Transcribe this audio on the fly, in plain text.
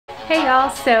Hey y'all,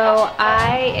 so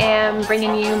I am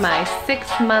bringing you my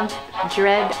 6-month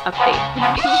dread update.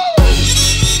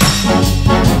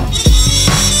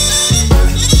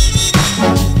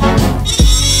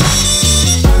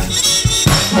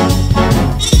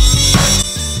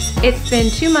 It's been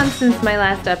 2 months since my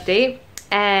last update,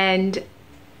 and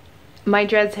my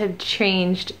dreads have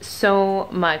changed so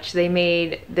much. They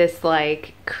made this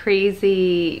like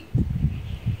crazy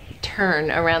turn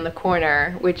around the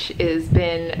corner, which has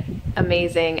been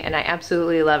amazing, and I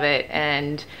absolutely love it.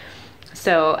 And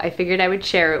so I figured I would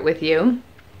share it with you.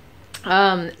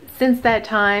 Since that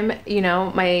time, you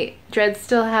know, my dreads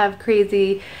still have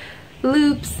crazy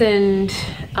loops and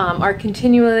are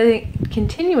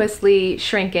continuously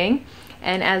shrinking,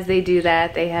 and as they do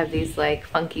that, they have these like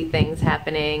funky things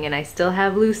happening, and I still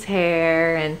have loose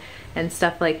hair and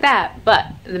stuff like that. But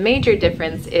the major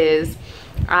difference is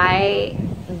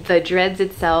the dreads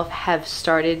itself have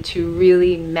started to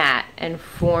really mat and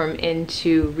form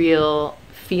into real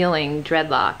feeling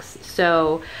dreadlocks.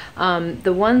 So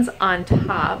the ones on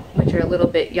top, which are a little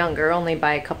bit younger, only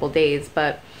by a couple days,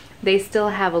 but they still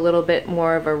have a little bit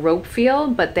more of a rope feel,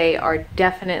 but they are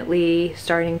definitely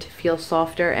starting to feel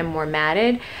softer and more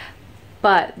matted.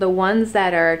 But the ones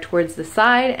that are towards the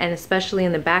side, and especially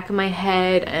in the back of my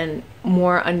head and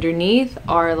more underneath,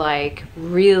 are like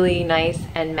really nice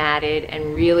and matted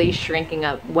and really shrinking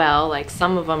up well. Like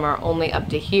some of them are only up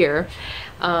to here.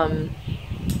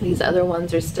 These other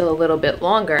ones are still a little bit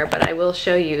longer, but I will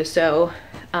show you. So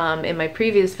in my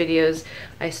previous videos,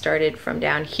 I started from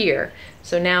down here.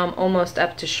 So now I'm almost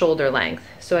up to shoulder length.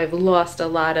 So I've lost a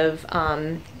lot of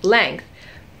length,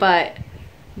 but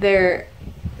they're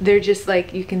just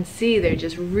like, you can see, they're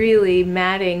just really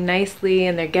matting nicely,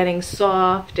 and they're getting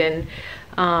soft, and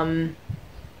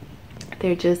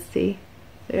they're just, see,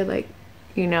 they're like,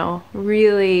 you know,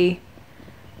 really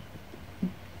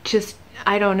just,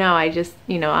 I don't know, I just,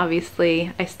 you know,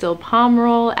 obviously I still palm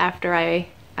roll after I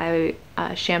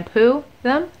shampoo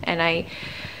them, and I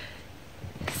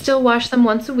still wash them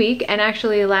once a week. And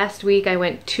actually last week I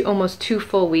went almost 2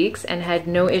 full weeks and had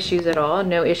no issues at all,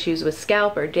 no issues with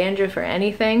scalp or dandruff or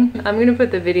anything. I'm gonna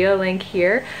put the video link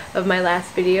here of my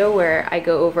last video where I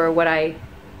go over what I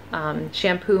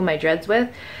shampoo my dreads with,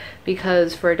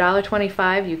 because for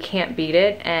 $1.25 you can't beat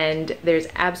it, and there's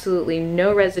absolutely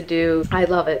no residue. I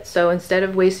love it. So instead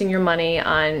of wasting your money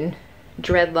on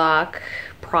dreadlock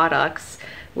products,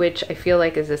 which I feel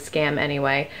like is a scam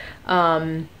anyway,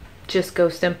 just go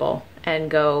simple and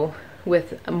go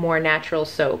with a more natural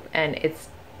soap, and it's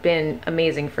been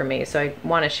amazing for me. So I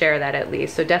want to share that at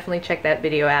least. So definitely check that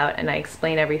video out, and I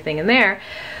explain everything in there.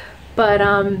 But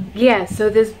yeah, so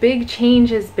this big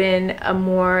change has been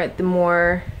the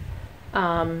more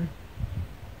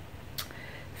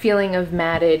feeling of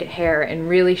matted hair and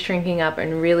really shrinking up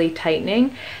and really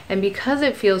tightening. And because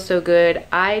it feels so good,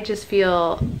 I just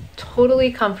feel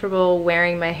totally comfortable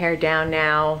wearing my hair down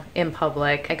now in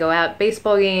public. I go out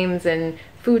baseball games and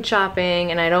food shopping,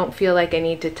 and I don't feel like I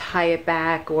need to tie it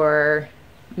back or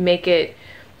make it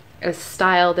as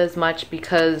styled as much,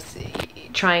 because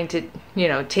trying to, you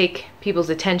know, take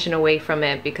people's attention away from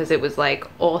it, because it was like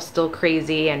all still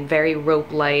crazy and very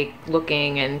rope-like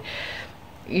looking, and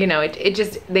you know, it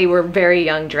just, they were very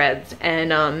young dreads,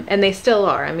 and they still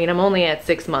are. I mean, I'm only at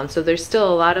 6 months, so there's still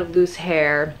a lot of loose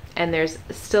hair, and there's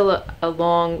still a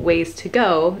long ways to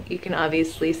go. You can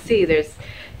obviously see there's,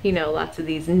 you know, lots of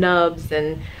these nubs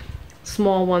and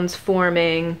small ones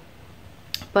forming,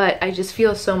 but I just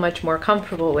feel so much more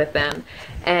comfortable with them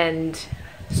and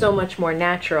so much more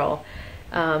natural.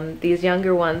 These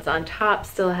younger ones on top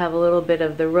still have a little bit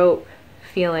of the rope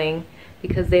feeling,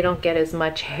 because they don't get as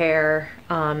much hair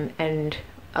and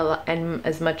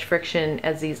as much friction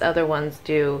as these other ones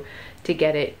do to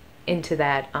get it into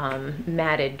that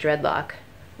matted dreadlock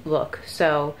look.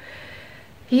 So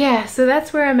yeah, so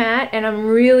that's where I'm at, and I'm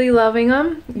really loving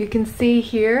them. You can see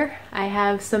here I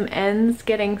have some ends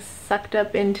getting sucked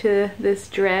up into this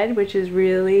dread, which is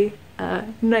really a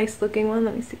nice looking one.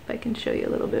 Let me see if I can show you a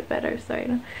little bit better.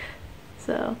 Sorry.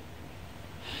 So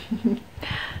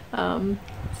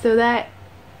so that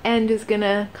end is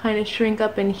gonna kind of shrink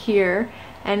up in here,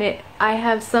 and I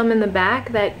have some in the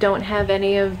back that don't have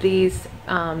any of these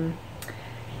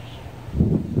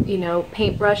you know,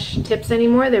 paintbrush tips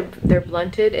anymore. They're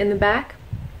blunted in the back,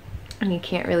 and you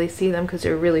can't really see them because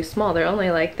they're really small. They're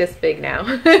only like this big now.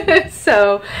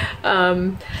 So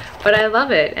but I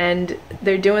love it, and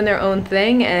they're doing their own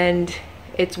thing, and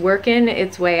it's working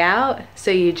its way out.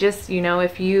 So you just, you know,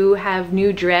 if you have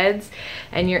new dreads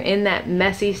and you're in that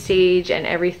messy stage and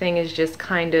everything is just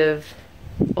kind of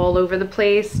all over the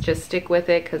place, just stick with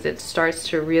it because it starts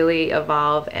to really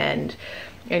evolve, and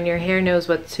your hair knows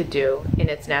what to do in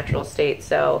its natural state.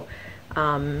 So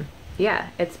yeah,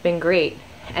 it's been great.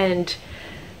 And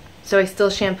so I still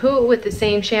shampoo it with the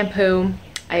same shampoo.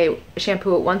 I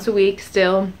shampoo it once a week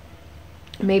still,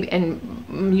 maybe,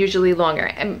 and usually longer,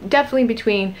 and definitely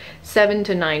between 7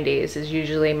 to 9 days is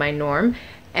usually my norm.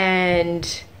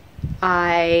 And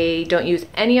I don't use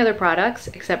any other products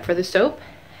except for the soap,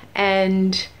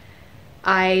 and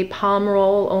I palm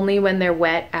roll only when they're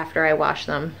wet after I wash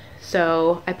them.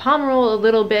 So I palm roll a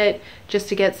little bit just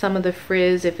to get some of the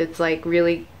frizz if it's like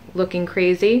really looking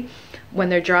crazy when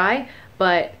they're dry,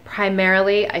 but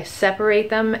primarily I separate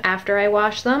them after I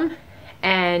wash them,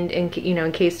 and in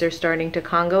case they're starting to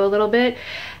Congo a little bit,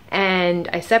 and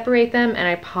I separate them and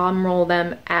I palm roll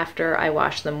them after I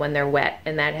wash them when they're wet,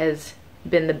 and that has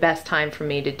been the best time for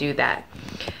me to do that.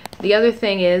 The other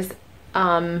thing is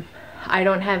I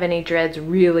don't have any dreads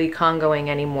really Congoing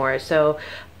anymore. So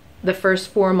the first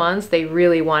 4 months they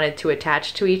really wanted to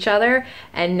attach to each other,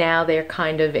 and now they're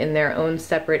kind of in their own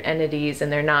separate entities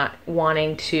and they're not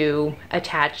wanting to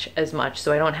attach as much,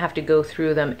 so I don't have to go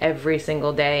through them every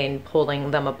single day and pulling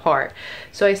them apart.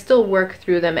 So I still work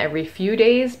through them every few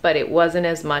days, but it wasn't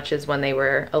as much as when they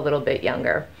were a little bit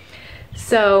younger.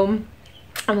 So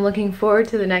I'm looking forward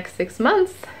to the next 6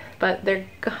 months, but they're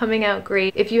coming out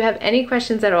great. If you have any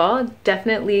questions at all,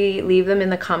 definitely leave them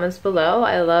in the comments below.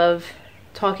 I love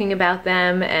talking about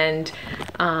them and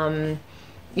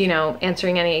you know,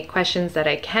 answering any questions that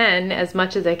I can, as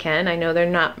much as I can. I know they're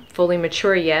not fully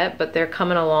mature yet, but they're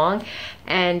coming along,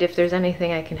 and if there's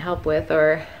anything I can help with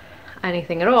or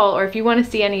anything at all, or if you want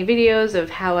to see any videos of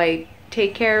how I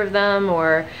take care of them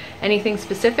or anything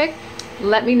specific,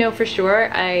 let me know for sure.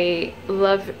 I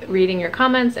love reading your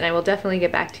comments and I will definitely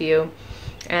get back to you.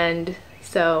 And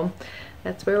so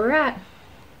that's where we're at.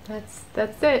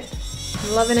 That's it.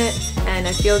 I'm loving it and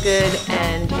I feel good,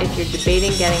 and if you're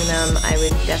debating getting them, I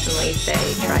would definitely say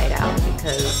try it out,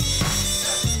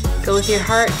 because go with your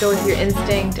heart, go with your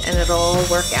instinct, and it'll all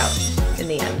work out in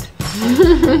the end.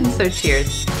 So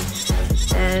cheers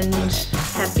and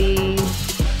happy,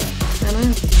 I don't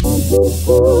know.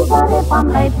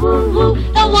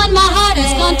 The one my heart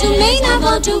has gone to, may not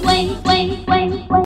want to wait.